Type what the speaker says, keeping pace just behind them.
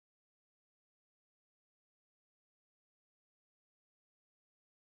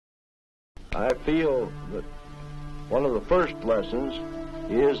I feel that one of the first lessons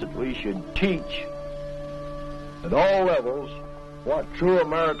is that we should teach at all levels what true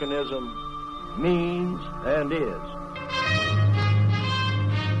Americanism means and is.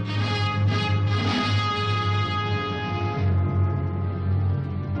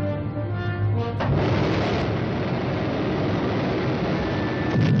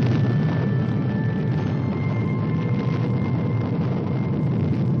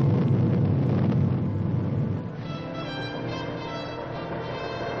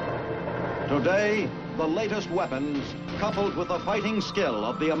 Today, the latest weapons, coupled with the fighting skill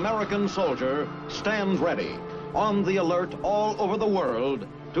of the American soldier, stand ready, on the alert all over the world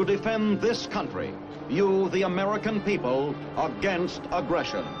to defend this country, you, the American people, against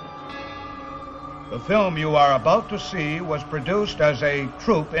aggression. The film you are about to see was produced as a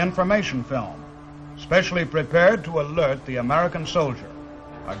troop information film, specially prepared to alert the American soldier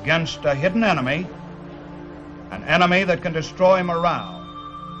against a hidden enemy, an enemy that can destroy morale,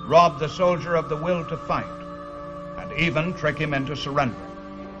 rob the soldier of the will to fight, and even trick him into surrendering.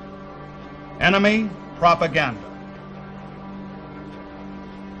 Enemy propaganda.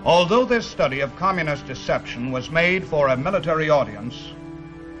 Although this study of communist deception was made for a military audience,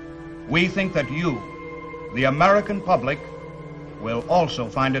 we think that you, the American public, will also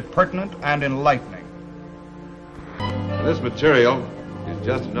find it pertinent and enlightening. This material is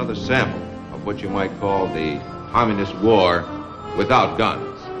just another sample of what you might call the communist war without guns.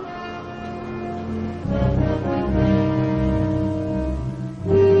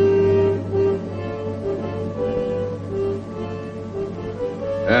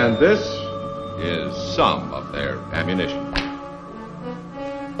 And this is some of their ammunition.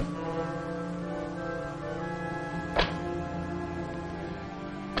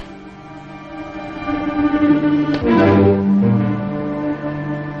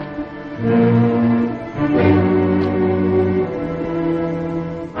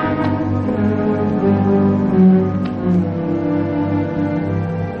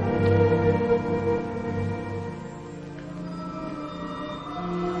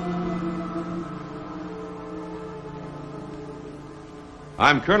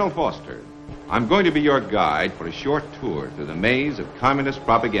 I'm Colonel Foster. I'm going to be your guide for a short tour through the maze of communist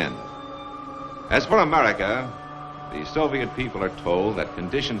propaganda. As for America, the Soviet people are told that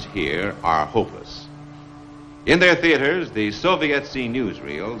conditions here are hopeless. In their theaters, the Soviets see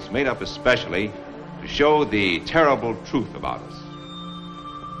newsreels made up especially to show the terrible truth about us.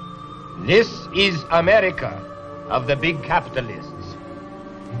 This is America of the big capitalists.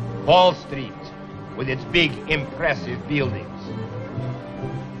 Wall Street with its big, impressive buildings.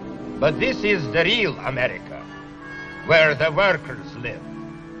 But this is the real America, where the workers live.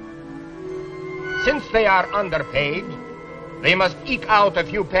 Since they are underpaid, they must eke out a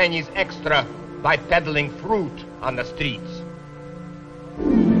few pennies extra by peddling fruit on the streets.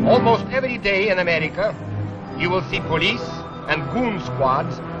 Almost every day in America, you will see police and goon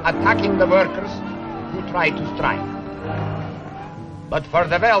squads attacking the workers who try to strike. But for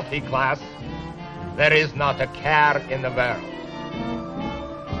the wealthy class, there is not a care in the world.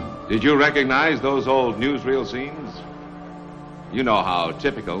 Did you recognize those old newsreel scenes? You know how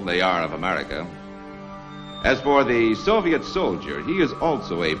typical they are of America. As for the Soviet soldier, he is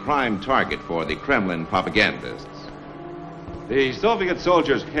also a prime target for the Kremlin propagandists. The Soviet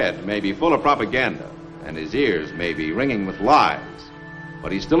soldier's head may be full of propaganda, and his ears may be ringing with lies,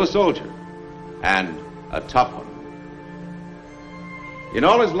 but he's still a soldier, and a tough one. In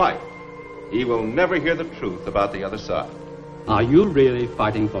all his life, he will never hear the truth about the other side. Are you really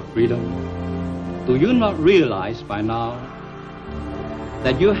fighting for freedom? Do you not realize by now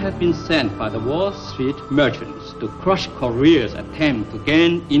that you have been sent by the Wall Street merchants to crush Korea's attempt to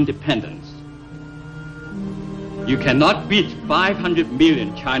gain independence? You cannot beat 500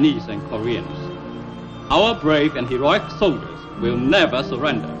 million Chinese and Koreans. Our brave and heroic soldiers will never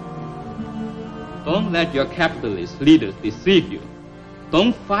surrender. Don't let your capitalist leaders deceive you.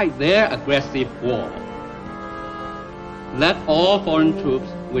 Don't fight their aggressive war. Let all foreign troops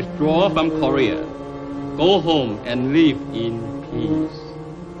withdraw from Korea. Go home and live in peace.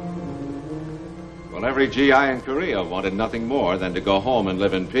 Well, every GI in Korea wanted nothing more than to go home and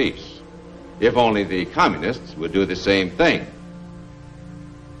live in peace. If only the communists would do the same thing.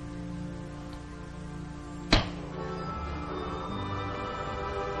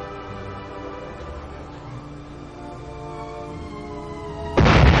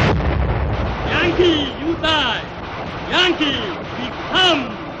 Yankee, you die! Yankee, we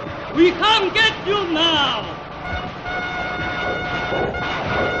come! We come get you now!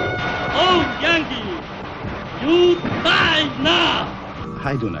 Oh, Yankee, you die now!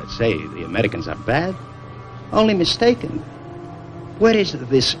 I do not say the Americans are bad, only mistaken. Where is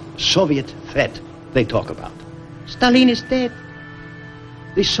this Soviet threat they talk about? Stalin is dead.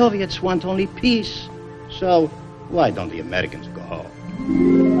 The Soviets want only peace. So why don't the Americans go home?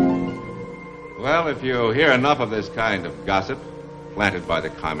 Well, if you hear enough of this kind of gossip planted by the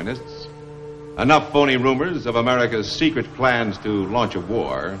communists, enough phony rumors of America's secret plans to launch a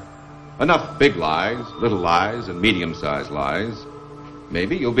war, enough big lies, little lies, and medium-sized lies,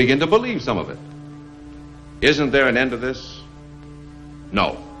 maybe you'll begin to believe some of it. Isn't there an end to this?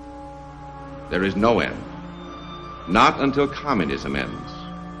 No. There is no end. Not until communism ends,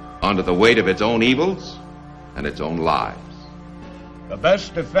 under the weight of its own evils and its own lies. The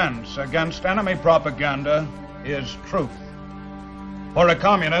best defense against enemy propaganda is truth. For a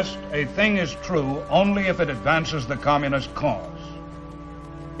communist, a thing is true only if it advances the communist cause.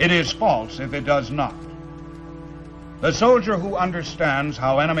 It is false if it does not. The soldier who understands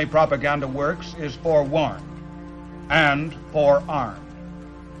how enemy propaganda works is forewarned and forearmed.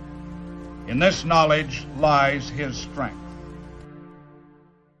 In this knowledge lies his strength.